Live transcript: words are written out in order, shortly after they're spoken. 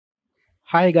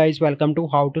Hi guys, welcome to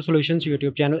How to Solutions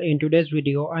YouTube channel. In today's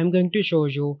video, I'm going to show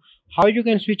you how you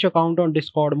can switch account on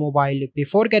Discord mobile.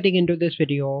 Before getting into this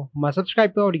video, must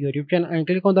subscribe to our YouTube channel and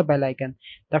click on the bell icon.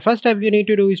 The first step you need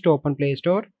to do is to open Play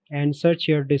Store and search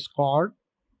your Discord.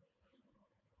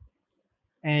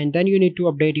 And then you need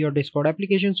to update your Discord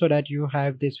application so that you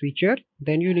have this feature.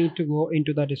 Then you need to go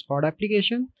into the Discord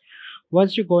application.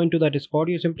 Once you go into the Discord,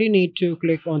 you simply need to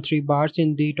click on three bars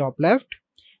in the top left,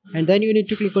 and then you need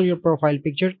to click on your profile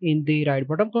picture in the right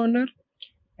bottom corner,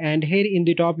 and here in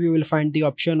the top you will find the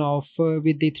option of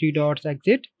with the three dots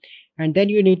exit, and then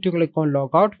you need to click on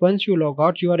logout. Once you log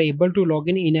out, you are able to log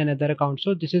in another account.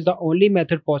 So this is the only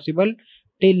method possible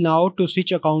till now to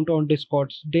switch account on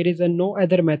Discord. There is no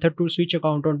other method to switch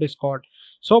account on Discord.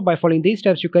 So by following these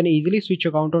steps, you can easily switch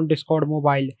account on Discord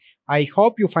mobile. I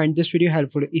hope you find this video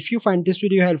helpful. If you find this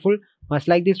video helpful, must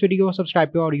like this video,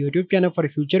 subscribe to our YouTube channel for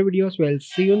future videos. We'll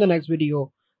see you in the next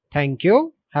video. Thank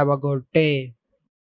you. Have a good day.